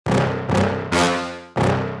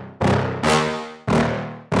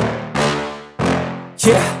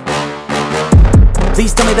Yeah. Please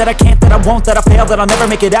tell me that I can't, that I won't, that I fail, that I'll never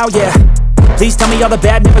make it out, yeah. Please tell me all the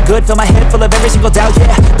bad, never good, fill my head full of every single doubt, yeah.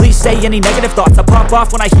 Please say any negative thoughts, I pop off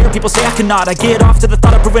when I hear people say I cannot. I get off to the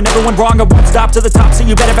thought of proving everyone wrong, I won't stop to the top, so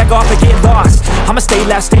you better back off and get lost. I'ma stay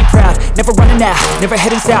loud, stay proud, never running out, never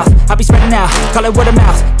heading south. I'll be spreading out, call it word of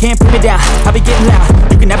mouth, can't put me down, I'll be getting loud.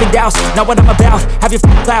 You can have your doubts, not what I'm about, have your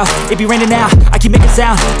cloud, it be raining now. I keep making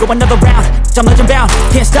sound, go another round, I'm legend bound,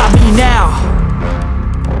 can't stop me now.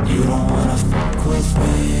 You don't wanna fuck with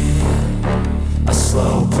me, a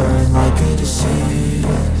slow burn like a disease.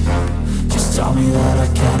 Just tell me that I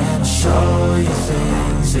can and I'll show you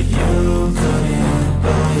things that you couldn't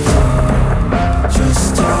believe.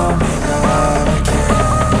 Just tell me that I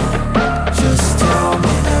can. Just tell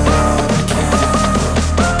me that I can.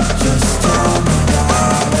 Just tell me that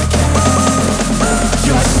I can.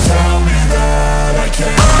 Just tell me that I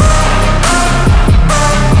can.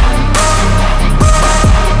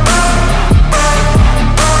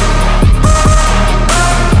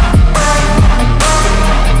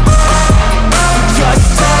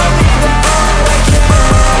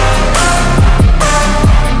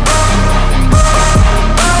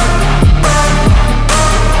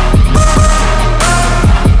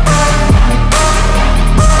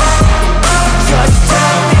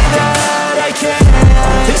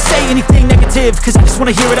 Cause I just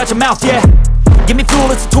wanna hear it out your mouth, yeah. Give me fuel,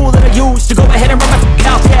 it's a tool that I use to go ahead and run my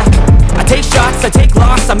mouth, yeah. I take shots, I take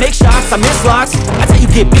loss, I make shots, I miss lots. That's how you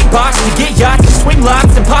get big box, you get yachts, you swing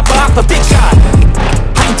lots and pop off a big shot.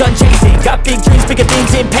 I ain't done chasing, got big dreams, bigger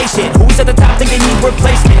things, impatient. Who's at the top think they need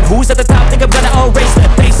replacement? Who's at the top think I'm gonna erase,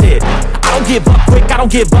 let's face it. I don't give up quick, I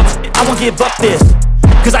don't give up, I won't give up this.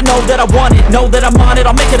 Cause I know that I want it, know that I'm on it,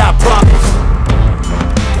 I'll make it, I promise.